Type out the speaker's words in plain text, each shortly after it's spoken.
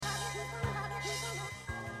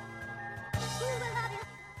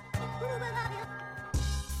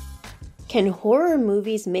Can horror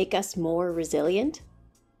movies make us more resilient?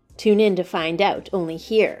 Tune in to find out only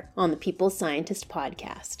here on the People's Scientist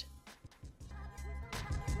podcast.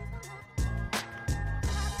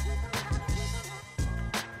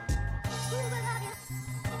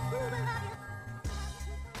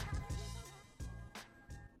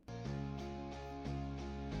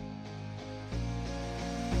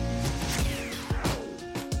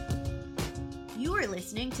 You are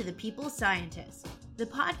listening to The People's Scientist, the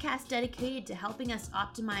podcast dedicated to helping us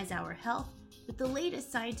optimize our health with the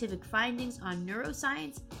latest scientific findings on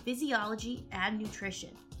neuroscience, physiology, and nutrition.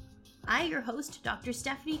 I, your host, Dr.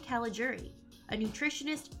 Stephanie Caligiuri, a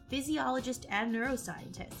nutritionist, physiologist, and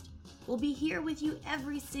neuroscientist, will be here with you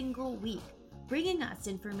every single week, bringing us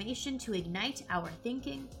information to ignite our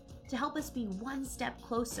thinking, to help us be one step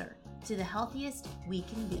closer to the healthiest we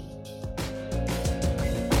can be.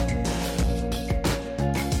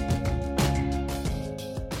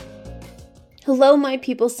 Hello, my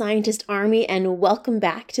People Scientist Army, and welcome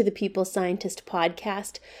back to the People Scientist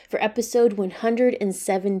podcast for episode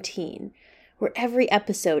 117, where every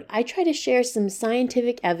episode I try to share some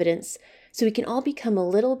scientific evidence so we can all become a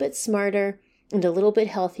little bit smarter and a little bit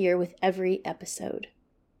healthier with every episode.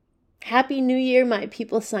 Happy New Year, my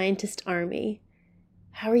People Scientist Army.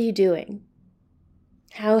 How are you doing?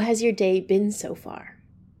 How has your day been so far?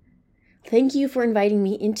 Thank you for inviting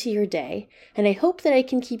me into your day, and I hope that I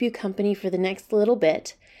can keep you company for the next little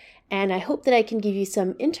bit, and I hope that I can give you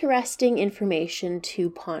some interesting information to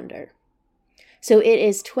ponder. So it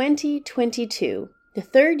is 2022, the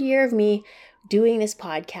third year of me doing this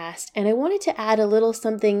podcast, and I wanted to add a little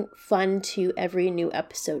something fun to every new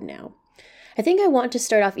episode now. I think I want to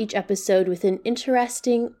start off each episode with an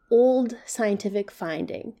interesting old scientific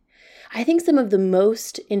finding. I think some of the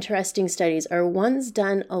most interesting studies are ones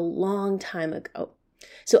done a long time ago.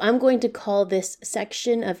 So I'm going to call this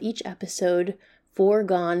section of each episode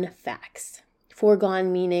Foregone Facts.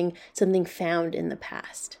 Foregone meaning something found in the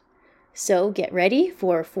past. So get ready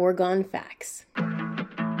for Foregone Facts.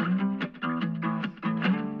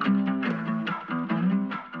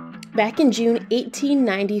 Back in June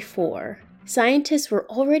 1894, scientists were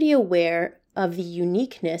already aware of the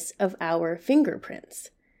uniqueness of our fingerprints.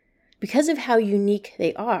 Because of how unique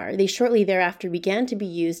they are, they shortly thereafter began to be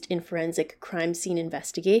used in forensic crime scene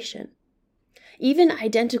investigation. Even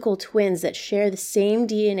identical twins that share the same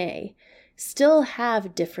DNA still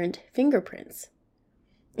have different fingerprints.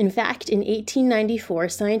 In fact, in 1894,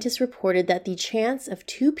 scientists reported that the chance of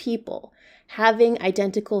two people having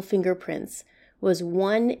identical fingerprints was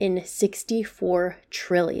 1 in 64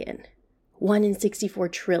 trillion. 1 in 64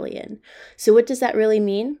 trillion. So what does that really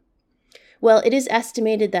mean? Well, it is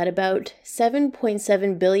estimated that about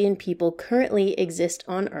 7.7 billion people currently exist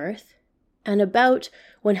on Earth, and about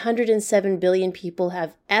 107 billion people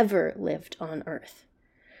have ever lived on Earth.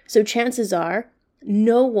 So chances are,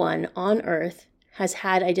 no one on Earth has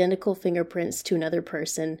had identical fingerprints to another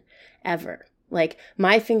person ever. Like,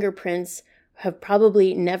 my fingerprints have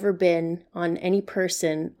probably never been on any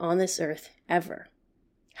person on this Earth ever.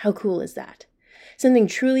 How cool is that? Something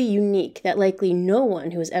truly unique that likely no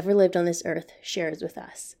one who has ever lived on this earth shares with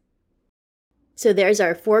us. So there's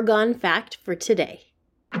our foregone fact for today.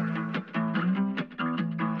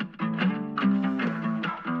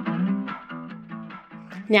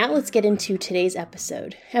 Now let's get into today's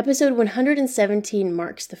episode. Episode 117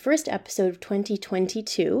 marks the first episode of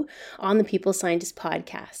 2022 on the People Scientist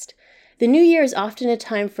podcast. The new year is often a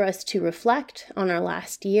time for us to reflect on our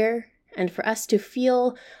last year, and for us to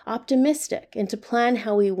feel optimistic and to plan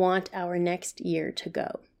how we want our next year to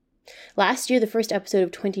go. Last year, the first episode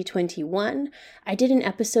of 2021, I did an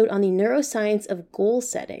episode on the neuroscience of goal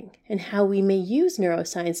setting and how we may use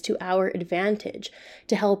neuroscience to our advantage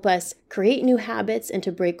to help us create new habits and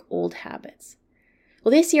to break old habits.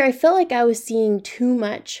 Well, this year, I felt like I was seeing too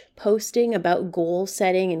much posting about goal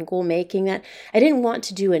setting and goal making that I didn't want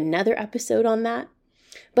to do another episode on that.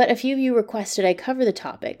 But a few of you requested I cover the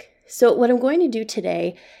topic. So what I'm going to do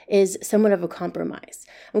today is somewhat of a compromise.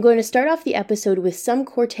 I'm going to start off the episode with some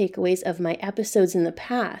core takeaways of my episodes in the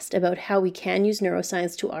past about how we can use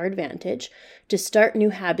neuroscience to our advantage to start new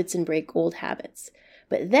habits and break old habits.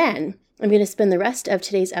 But then I'm going to spend the rest of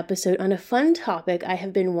today's episode on a fun topic I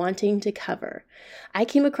have been wanting to cover. I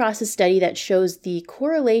came across a study that shows the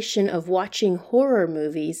correlation of watching horror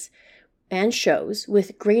movies and shows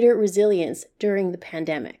with greater resilience during the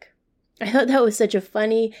pandemic. I thought that was such a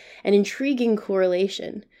funny and intriguing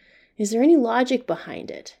correlation. Is there any logic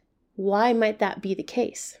behind it? Why might that be the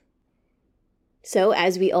case? So,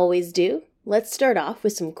 as we always do, let's start off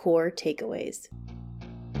with some core takeaways.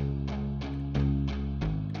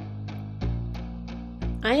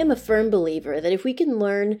 I am a firm believer that if we can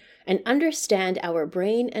learn and understand our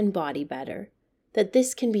brain and body better, that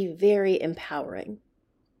this can be very empowering.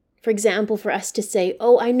 For example, for us to say,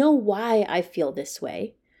 oh, I know why I feel this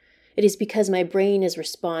way. It is because my brain is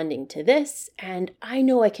responding to this, and I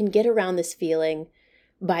know I can get around this feeling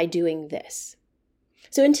by doing this.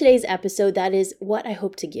 So in today's episode, that is what I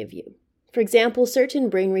hope to give you. For example, certain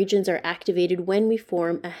brain regions are activated when we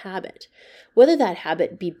form a habit, whether that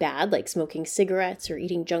habit be bad, like smoking cigarettes or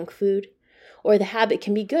eating junk food, or the habit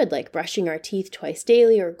can be good, like brushing our teeth twice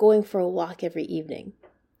daily or going for a walk every evening.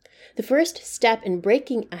 The first step in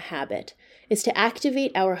breaking a habit is to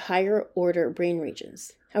activate our higher order brain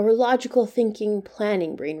regions, our logical thinking,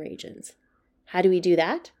 planning brain regions. How do we do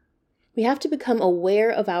that? We have to become aware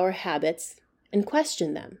of our habits and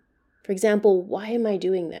question them. For example, why am I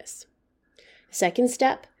doing this? Second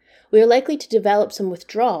step, we are likely to develop some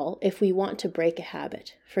withdrawal if we want to break a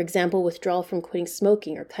habit. For example, withdrawal from quitting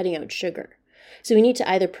smoking or cutting out sugar. So we need to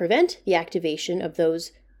either prevent the activation of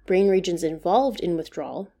those brain regions involved in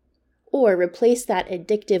withdrawal, or replace that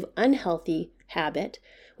addictive, unhealthy habit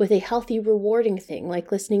with a healthy, rewarding thing like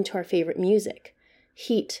listening to our favorite music,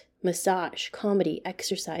 heat, massage, comedy,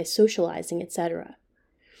 exercise, socializing, etc.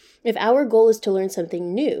 If our goal is to learn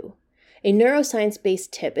something new, a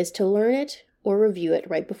neuroscience-based tip is to learn it or review it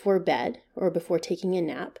right before bed or before taking a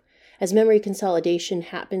nap, as memory consolidation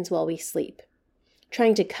happens while we sleep.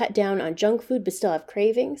 Trying to cut down on junk food but still have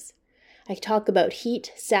cravings? I talk about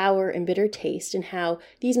heat, sour, and bitter taste and how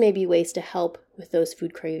these may be ways to help with those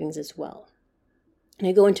food cravings as well. And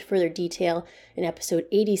I go into further detail in episode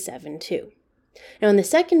 87 too. Now, in the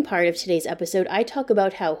second part of today's episode, I talk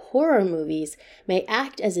about how horror movies may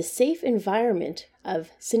act as a safe environment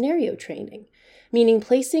of scenario training, meaning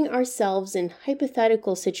placing ourselves in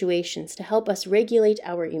hypothetical situations to help us regulate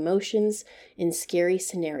our emotions in scary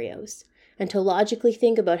scenarios, and to logically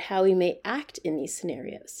think about how we may act in these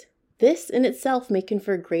scenarios. This in itself may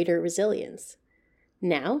confer greater resilience.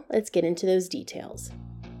 Now, let's get into those details.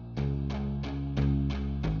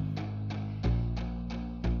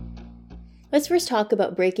 Let's first talk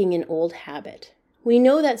about breaking an old habit. We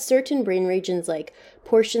know that certain brain regions, like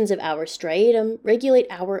portions of our striatum, regulate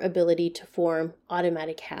our ability to form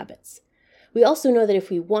automatic habits. We also know that if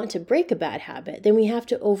we want to break a bad habit, then we have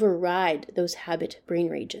to override those habit brain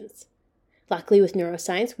regions. Luckily, with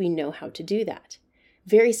neuroscience, we know how to do that.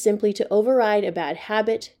 Very simply, to override a bad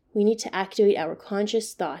habit, we need to activate our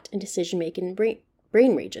conscious thought and decision-making brain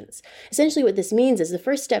regions. Essentially, what this means is the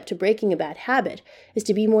first step to breaking a bad habit is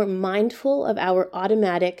to be more mindful of our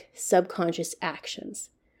automatic subconscious actions.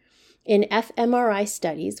 In fMRI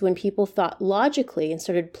studies, when people thought logically and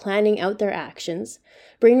started planning out their actions,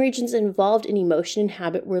 brain regions involved in emotion and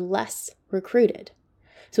habit were less recruited.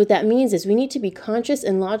 So what that means is we need to be conscious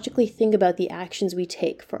and logically think about the actions we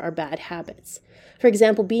take for our bad habits. For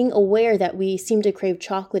example, being aware that we seem to crave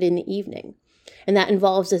chocolate in the evening, and that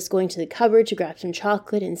involves us going to the cupboard to grab some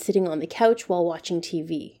chocolate and sitting on the couch while watching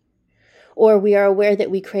TV. Or we are aware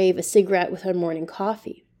that we crave a cigarette with our morning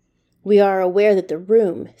coffee. We are aware that the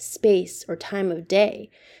room, space, or time of day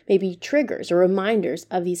may be triggers or reminders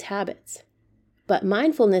of these habits. But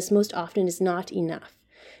mindfulness most often is not enough,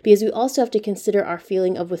 because we also have to consider our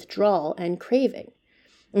feeling of withdrawal and craving.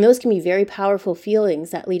 And those can be very powerful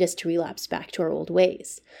feelings that lead us to relapse back to our old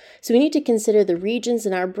ways. So we need to consider the regions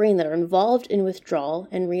in our brain that are involved in withdrawal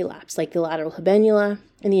and relapse, like the lateral habenula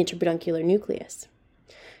and the interpeduncular nucleus.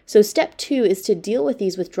 So step 2 is to deal with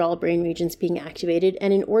these withdrawal brain regions being activated,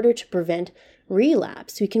 and in order to prevent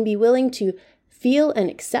relapse, we can be willing to feel and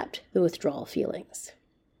accept the withdrawal feelings.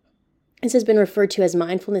 This has been referred to as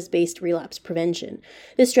mindfulness-based relapse prevention.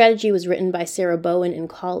 This strategy was written by Sarah Bowen and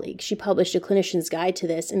colleagues. She published a clinician's guide to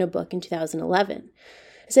this in a book in 2011.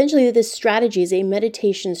 Essentially, this strategy is a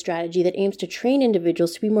meditation strategy that aims to train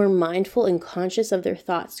individuals to be more mindful and conscious of their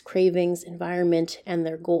thoughts, cravings, environment, and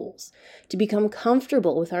their goals, to become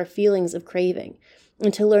comfortable with our feelings of craving,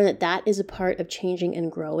 and to learn that that is a part of changing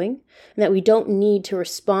and growing, and that we don't need to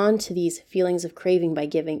respond to these feelings of craving by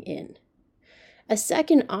giving in. A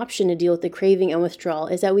second option to deal with the craving and withdrawal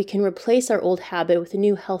is that we can replace our old habit with a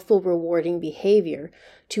new healthful, rewarding behavior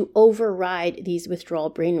to override these withdrawal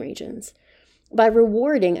brain regions. By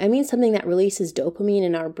rewarding, I mean something that releases dopamine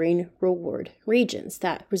in our brain reward regions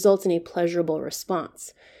that results in a pleasurable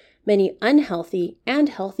response. Many unhealthy and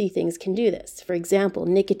healthy things can do this. For example,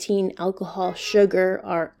 nicotine, alcohol, sugar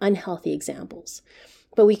are unhealthy examples.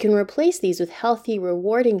 But we can replace these with healthy,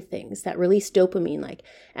 rewarding things that release dopamine, like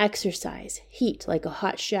exercise, heat, like a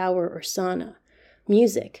hot shower or sauna,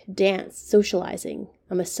 music, dance, socializing,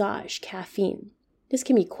 a massage, caffeine. This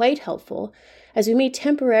can be quite helpful, as we may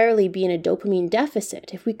temporarily be in a dopamine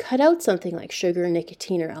deficit if we cut out something like sugar,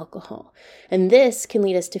 nicotine, or alcohol, and this can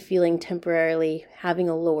lead us to feeling temporarily having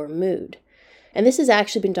a lower mood. And this has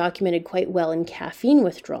actually been documented quite well in caffeine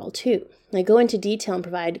withdrawal too. I go into detail and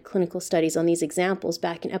provide clinical studies on these examples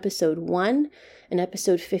back in episode 1 and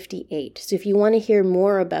episode 58. So if you want to hear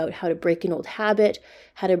more about how to break an old habit,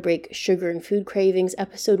 how to break sugar and food cravings,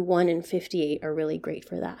 episode 1 and 58 are really great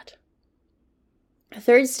for that. A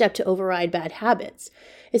third step to override bad habits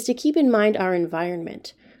is to keep in mind our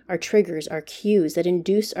environment, our triggers, our cues that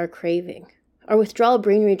induce our craving. Our withdrawal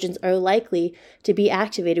brain regions are likely to be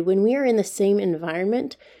activated when we are in the same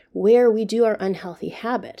environment where we do our unhealthy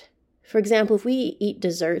habit. For example, if we eat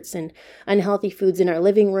desserts and unhealthy foods in our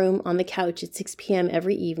living room on the couch at 6 p.m.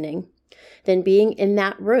 every evening, then being in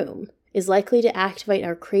that room is likely to activate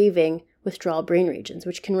our craving withdrawal brain regions,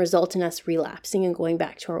 which can result in us relapsing and going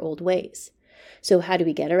back to our old ways. So how do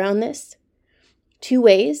we get around this? 2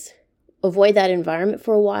 ways: avoid that environment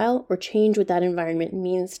for a while or change what that environment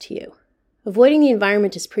means to you. Avoiding the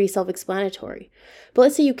environment is pretty self-explanatory, but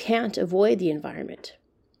let's say you can't avoid the environment.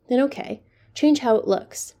 Then okay, change how it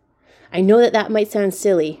looks. I know that might sound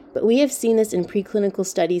silly, but we have seen this in preclinical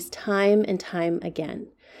studies time and time again.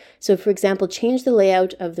 So for example, change the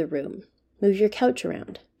layout of the room. Move your couch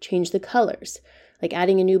around. Change the colors, like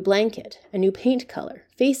adding a new blanket, a new paint color.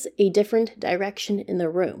 Face a different direction in the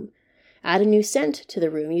room. Add a new scent to the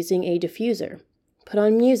room using a diffuser. Put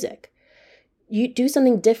on music. You do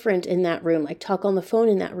something different in that room, like talk on the phone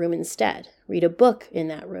in that room instead. Read a book in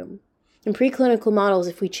that room. In preclinical models,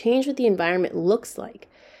 if we change what the environment looks like,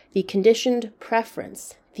 the conditioned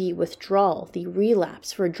preference, the withdrawal, the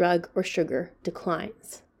relapse for a drug or sugar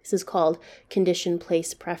declines. This is called conditioned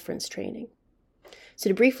place preference training. So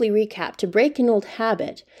to briefly recap, to break an old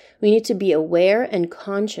habit, we need to be aware and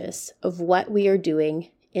conscious of what we are doing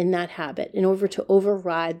in that habit in order to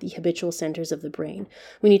override the habitual centers of the brain.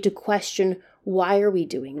 We need to question, why are we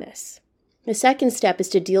doing this? The second step is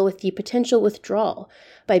to deal with the potential withdrawal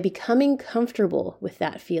by becoming comfortable with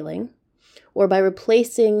that feeling, or by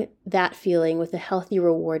replacing that feeling with a healthy,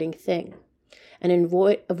 rewarding thing, and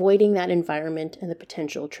avoiding that environment and the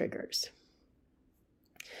potential triggers.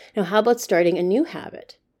 Now, how about starting a new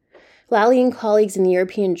habit? Lally and colleagues in the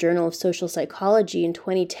European Journal of Social Psychology in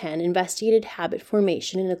 2010 investigated habit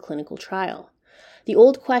formation in a clinical trial. The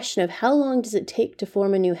old question of how long does it take to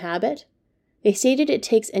form a new habit? They stated it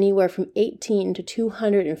takes anywhere from 18 to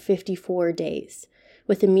 254 days,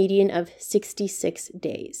 with a median of 66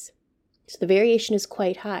 days. So the variation is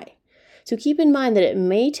quite high. So keep in mind that it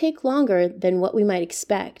may take longer than what we might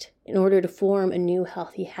expect in order to form a new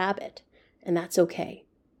healthy habit, and that's okay.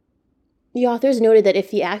 The authors noted that if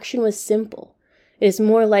the action was simple, it is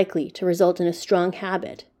more likely to result in a strong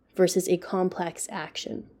habit versus a complex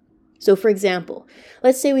action. So for example,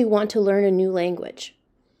 let's say we want to learn a new language.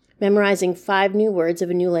 Memorizing 5 new words of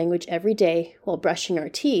a new language every day while brushing our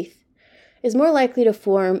teeth is more likely to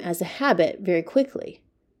form as a habit very quickly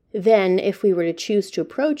than if we were to choose to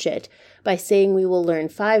approach it by saying we will learn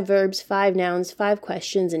 5 verbs, 5 nouns, 5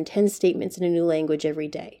 questions, and 10 statements in a new language every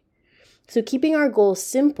day. So keeping our goal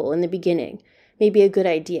simple in the beginning may be a good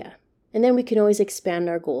idea, and then we can always expand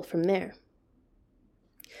our goal from there.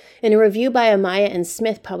 In a review by Amaya and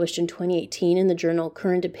Smith published in 2018 in the journal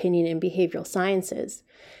Current Opinion in Behavioral Sciences,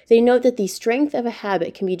 they note that the strength of a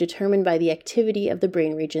habit can be determined by the activity of the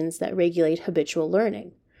brain regions that regulate habitual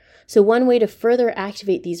learning. So one way to further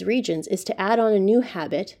activate these regions is to add on a new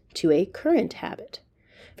habit to a current habit.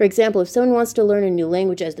 For example, if someone wants to learn a new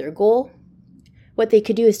language as their goal, what they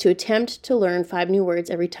could do is to attempt to learn 5 new words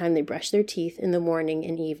every time they brush their teeth in the morning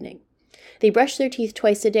and evening. They brush their teeth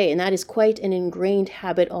twice a day, and that is quite an ingrained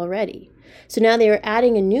habit already. So now they are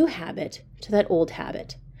adding a new habit to that old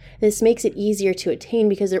habit. This makes it easier to attain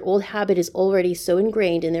because their old habit is already so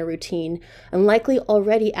ingrained in their routine and likely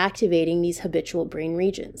already activating these habitual brain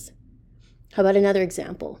regions. How about another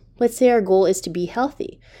example? Let's say our goal is to be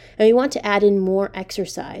healthy, and we want to add in more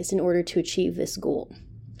exercise in order to achieve this goal.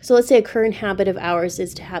 So let's say a current habit of ours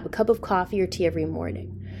is to have a cup of coffee or tea every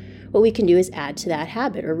morning. What we can do is add to that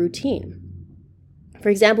habit or routine. For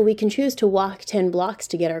example, we can choose to walk 10 blocks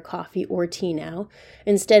to get our coffee or tea now,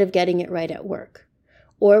 instead of getting it right at work.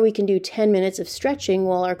 Or we can do 10 minutes of stretching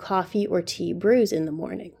while our coffee or tea brews in the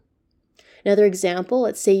morning. Another example,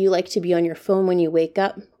 let's say you like to be on your phone when you wake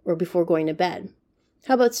up or before going to bed.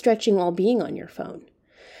 How about stretching while being on your phone?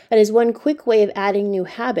 That is one quick way of adding new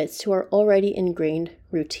habits to our already ingrained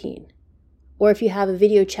routine. Or if you have a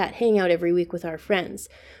video chat hangout every week with our friends,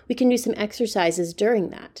 we can do some exercises during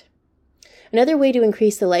that. Another way to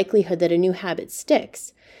increase the likelihood that a new habit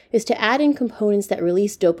sticks is to add in components that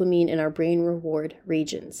release dopamine in our brain reward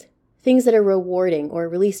regions. Things that are rewarding or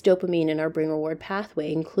release dopamine in our brain reward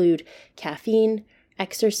pathway include caffeine,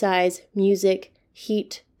 exercise, music,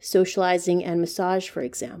 heat, socializing, and massage, for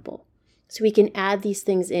example. So we can add these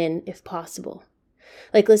things in if possible,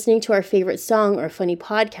 like listening to our favorite song or a funny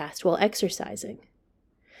podcast while exercising.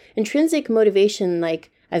 Intrinsic motivation,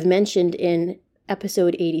 like I've mentioned in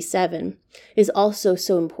episode 87, is also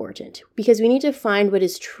so important because we need to find what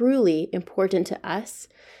is truly important to us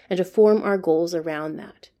and to form our goals around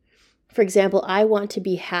that. For example, I want to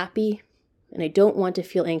be happy and I don't want to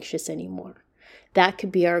feel anxious anymore. That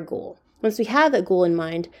could be our goal. Once we have that goal in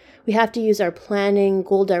mind, we have to use our planning,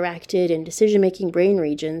 goal-directed, and decision-making brain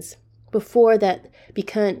regions before that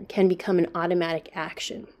can become an automatic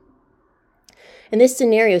action. In this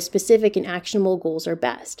scenario, specific and actionable goals are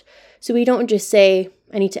best. So we don't just say,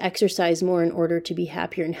 I need to exercise more in order to be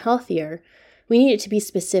happier and healthier. We need it to be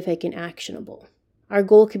specific and actionable. Our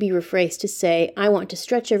goal could be rephrased to say, I want to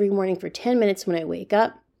stretch every morning for 10 minutes when I wake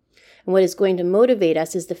up. And what is going to motivate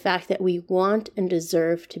us is the fact that we want and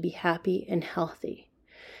deserve to be happy and healthy.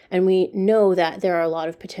 And we know that there are a lot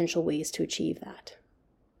of potential ways to achieve that.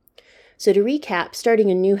 So to recap, starting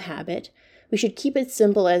a new habit, we should keep it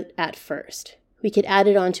simple at first. We could add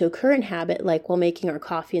it onto a current habit, like while making our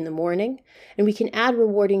coffee in the morning, and we can add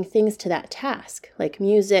rewarding things to that task, like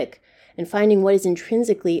music, and finding what is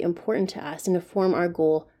intrinsically important to us and to form our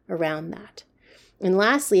goal around that. And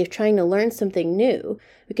lastly, if trying to learn something new,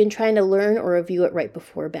 we can try to learn or review it right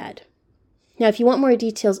before bed. Now, if you want more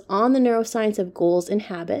details on the neuroscience of goals and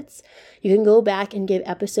habits, you can go back and give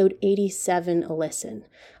episode 87 a listen.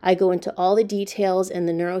 I go into all the details and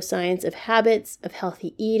the neuroscience of habits, of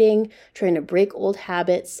healthy eating, trying to break old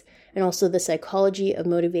habits, and also the psychology of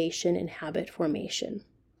motivation and habit formation.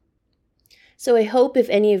 So I hope if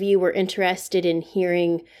any of you were interested in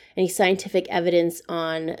hearing any scientific evidence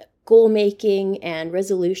on goal making and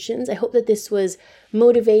resolutions, I hope that this was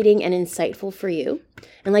motivating and insightful for you.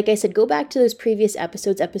 And like I said, go back to those previous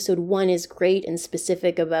episodes. Episode 1 is great and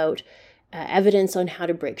specific about evidence on how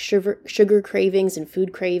to break sugar cravings and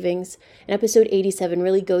food cravings. And episode 87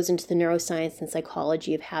 really goes into the neuroscience and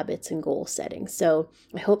psychology of habits and goal setting. So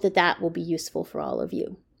I hope that will be useful for all of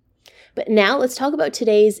you. But now let's talk about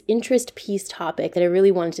today's interest piece topic that I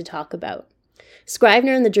really wanted to talk about.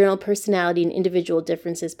 Scrivener in the journal Personality and Individual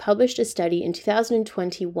Differences published a study in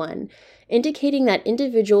 2021 indicating that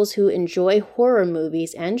individuals who enjoy horror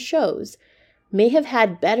movies and shows may have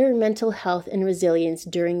had better mental health and resilience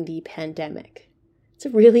during the pandemic. It's a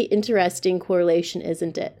really interesting correlation,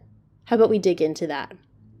 isn't it? How about we dig into that?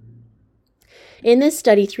 In this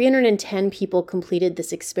study, 310 people completed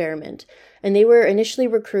this experiment, and they were initially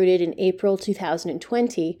recruited in April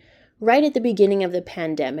 2020, right at the beginning of the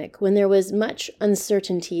pandemic, when there was much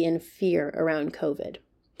uncertainty and fear around COVID.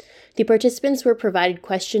 The participants were provided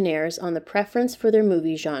questionnaires on the preference for their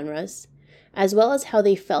movie genres, as well as how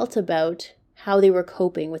they felt about how they were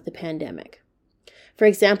coping with the pandemic. For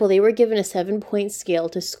example, they were given a 7-point scale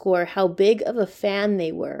to score how big of a fan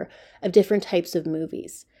they were of different types of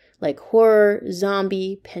movies, like horror,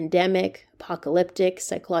 zombie, pandemic, apocalyptic,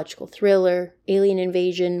 psychological thriller, alien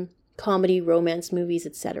invasion, comedy, romance movies,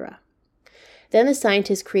 etc. Then the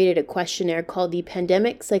scientists created a questionnaire called the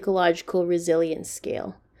Pandemic Psychological Resilience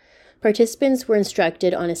Scale. Participants were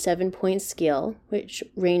instructed on a 7-point scale, which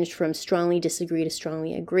ranged from strongly disagree to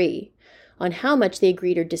strongly agree, on how much they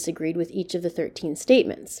agreed or disagreed with each of the 13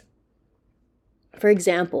 statements. For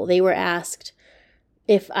example, they were asked,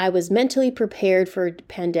 if I was mentally prepared for a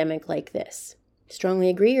pandemic like this, strongly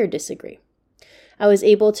agree or disagree? I was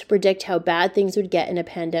able to predict how bad things would get in a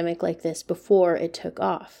pandemic like this before it took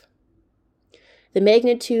off. The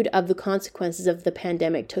magnitude of the consequences of the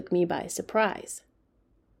pandemic took me by surprise.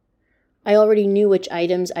 I already knew which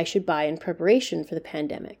items I should buy in preparation for the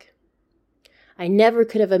pandemic. I never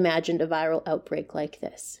could have imagined a viral outbreak like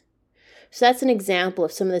this. So that's an example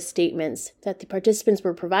of some of the statements that the participants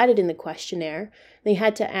were provided in the questionnaire. They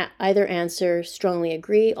had to either answer strongly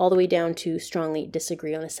agree all the way down to strongly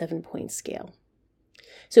disagree on a 7-point scale.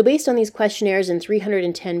 So based on these questionnaires and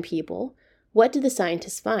 310 people, what did the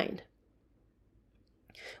scientists find?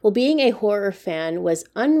 Well, being a horror fan was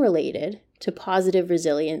unrelated to positive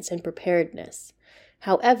resilience and preparedness.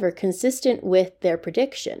 However, consistent with their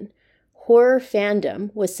prediction, horror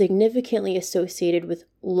fandom was significantly associated with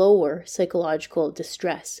lower psychological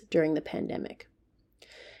distress during the pandemic.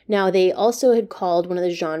 Now, they also had called one of the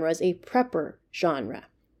genres a prepper genre,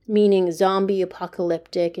 meaning zombie,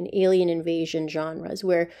 apocalyptic, and alien invasion genres,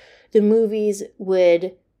 where the movies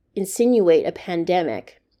would insinuate a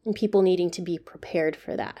pandemic and people needing to be prepared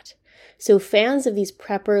for that. So fans of these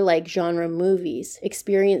prepper-like genre movies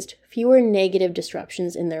experienced fewer negative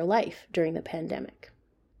disruptions in their life during the pandemic.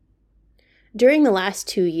 During the last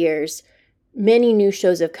 2 years, many new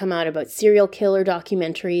shows have come out about serial killer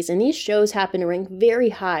documentaries, and these shows happen to rank very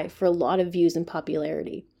high for a lot of views and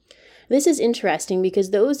popularity. This is interesting because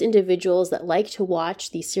those individuals that like to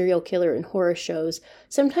watch these serial killer and horror shows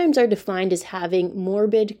sometimes are defined as having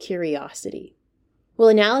morbid curiosity. Well,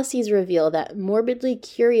 analyses reveal that morbidly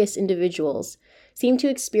curious individuals seem to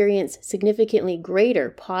experience significantly greater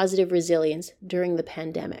positive resilience during the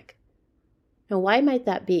pandemic. Now, why might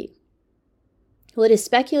that be? Well, it is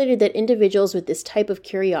speculated that individuals with this type of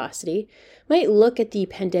curiosity might look at the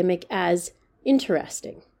pandemic as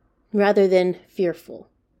interesting rather than fearful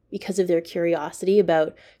because of their curiosity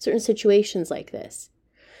about certain situations like this.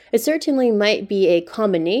 It certainly might be a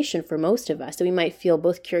combination for most of us that we might feel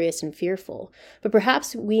both curious and fearful, but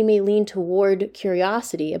perhaps we may lean toward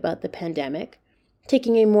curiosity about the pandemic,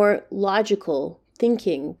 taking a more logical,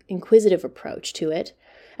 thinking, inquisitive approach to it,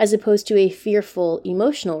 as opposed to a fearful,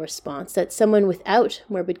 emotional response that someone without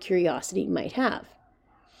morbid curiosity might have.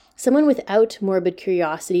 Someone without morbid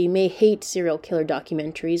curiosity may hate serial killer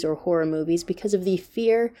documentaries or horror movies because of the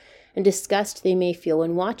fear and disgust they may feel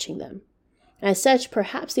when watching them. As such,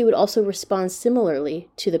 perhaps they would also respond similarly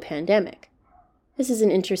to the pandemic. This is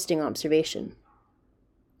an interesting observation.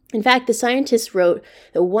 In fact, the scientists wrote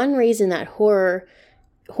that one reason that horror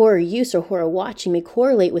use or horror watching may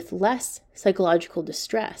correlate with less psychological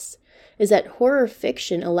distress is that horror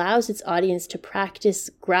fiction allows its audience to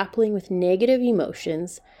practice grappling with negative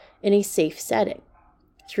emotions in a safe setting.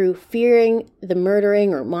 Through fearing the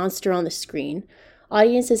murdering or monster on the screen,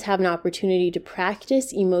 audiences have an opportunity to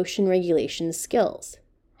practice emotion regulation skills,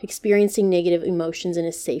 experiencing negative emotions in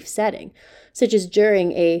a safe setting, such as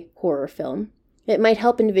during a horror film. It might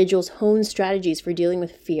help individuals hone strategies for dealing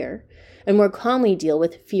with fear and more calmly deal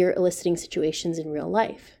with fear-eliciting situations in real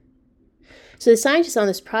life. So the scientists on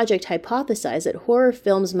this project hypothesized that horror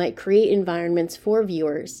films might create environments for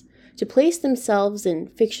viewers to place themselves in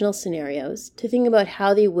fictional scenarios, to think about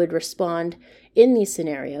how they would respond in these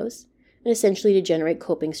scenarios, and essentially to generate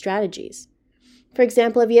coping strategies. For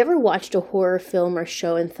example, have you ever watched a horror film or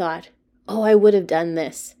show and thought, oh, I would have done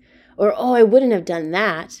this, or oh, I wouldn't have done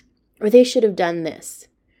that, or they should have done this?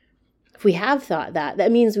 If we have thought that,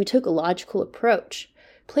 that means we took a logical approach,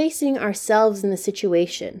 placing ourselves in the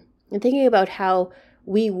situation and thinking about how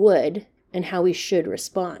we would and how we should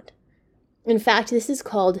respond. In fact, this is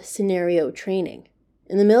called scenario training.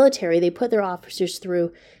 In the military, they put their officers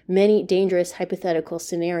through many dangerous hypothetical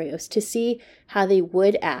scenarios to see how they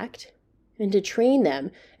would act and to train them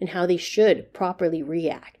in how they should properly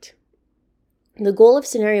react. The goal of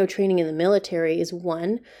scenario training in the military is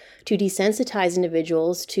 1, to desensitize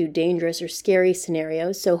individuals to dangerous or scary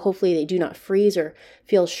scenarios, so hopefully they do not freeze or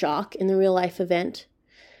feel shock in the real-life event.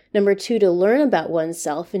 2, to learn about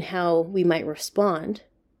oneself and how we might respond.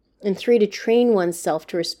 And 3, to train oneself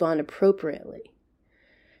to respond appropriately.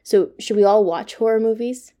 So should we all watch horror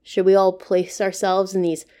movies? Should we all place ourselves in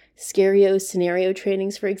these scenario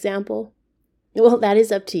trainings, for example? Well, that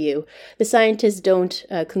is up to you. The scientists don't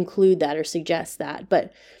conclude that or suggest that,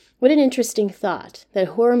 but what an interesting thought that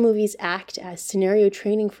horror movies act as scenario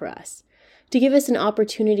training for us, to give us an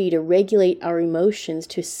opportunity to regulate our emotions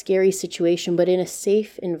to a scary situation, but in a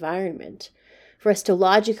safe environment, for us to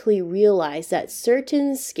logically realize that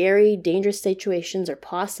certain scary, dangerous situations are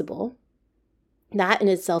possible. That in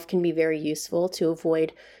itself can be very useful to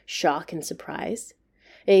avoid shock and surprise.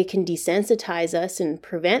 It can desensitize us and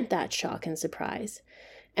prevent that shock and surprise.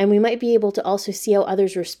 And we might be able to also see how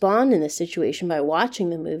others respond in this situation by watching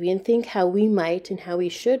the movie and think how we might and how we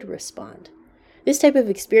should respond. This type of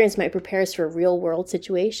experience might prepare us for real-world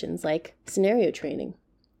situations like scenario training.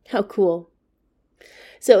 How cool.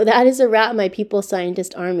 So that is a wrap, my People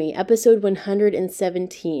Scientist Army, episode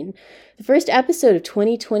 117, the first episode of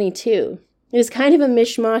 2022. It is kind of a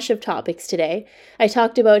mishmash of topics today. I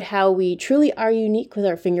talked about how we truly are unique with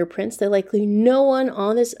our fingerprints, that likely no one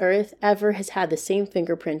on this earth ever has had the same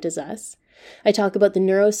fingerprint as us. I talk about the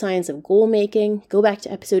neuroscience of goal making. Go back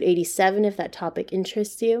to episode 87 if that topic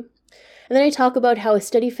interests you. And then I talk about how a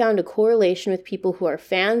study found a correlation with people who are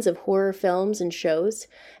fans of horror films and shows,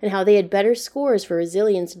 and how they had better scores for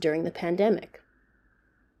resilience during the pandemic.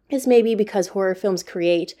 This may be because horror films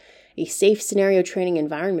create a safe scenario training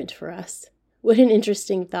environment for us. What an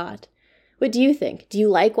interesting thought. What do you think? Do you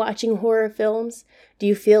like watching horror films? Do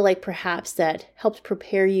you feel like perhaps that helped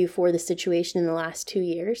prepare you for the situation in the last 2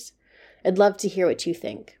 years? I'd love to hear what you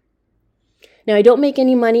think. Now, I don't make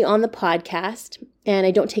any money on the podcast, and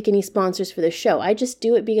I don't take any sponsors for the show. I just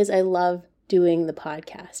do it because I love doing the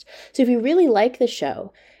podcast. So if you really like the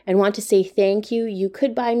show and want to say thank you, you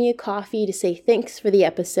could buy me a coffee to say thanks for the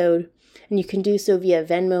episode, and you can do so via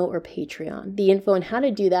Venmo or Patreon. The info on how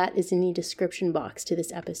to do that is in the description box to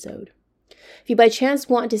this episode. If you by chance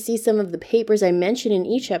want to see some of the papers I mention in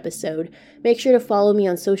each episode, make sure to follow me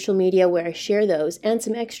on social media where I share those and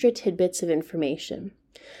some extra tidbits of information.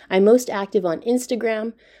 I'm most active on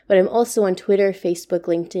Instagram, but I'm also on Twitter, Facebook,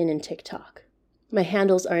 LinkedIn, and TikTok. My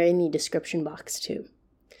handles are in the description box too.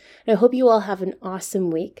 And I hope you all have an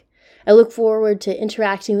awesome week. I look forward to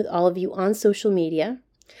interacting with all of you on social media.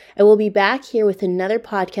 I will be back here with another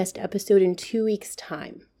podcast episode in 2 weeks'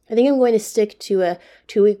 time. I think I'm going to stick to a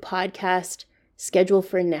 2-week podcast schedule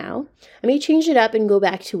for now. I may change it up and go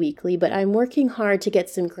back to weekly, but I'm working hard to get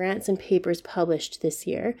some grants and papers published this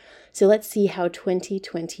year. So let's see how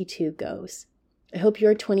 2022 goes. I hope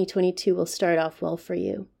your 2022 will start off well for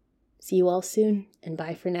you. See you all soon, and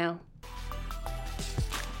bye for now.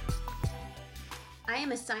 I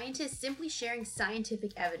am a scientist simply sharing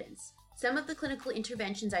scientific evidence. Some of the clinical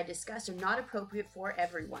interventions I discuss are not appropriate for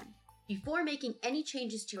everyone. Before making any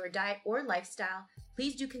changes to your diet or lifestyle,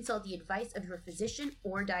 please do consult the advice of your physician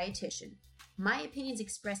or dietitian. My opinions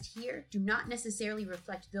expressed here do not necessarily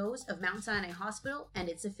reflect those of Mount Sinai Hospital and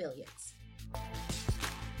its affiliates.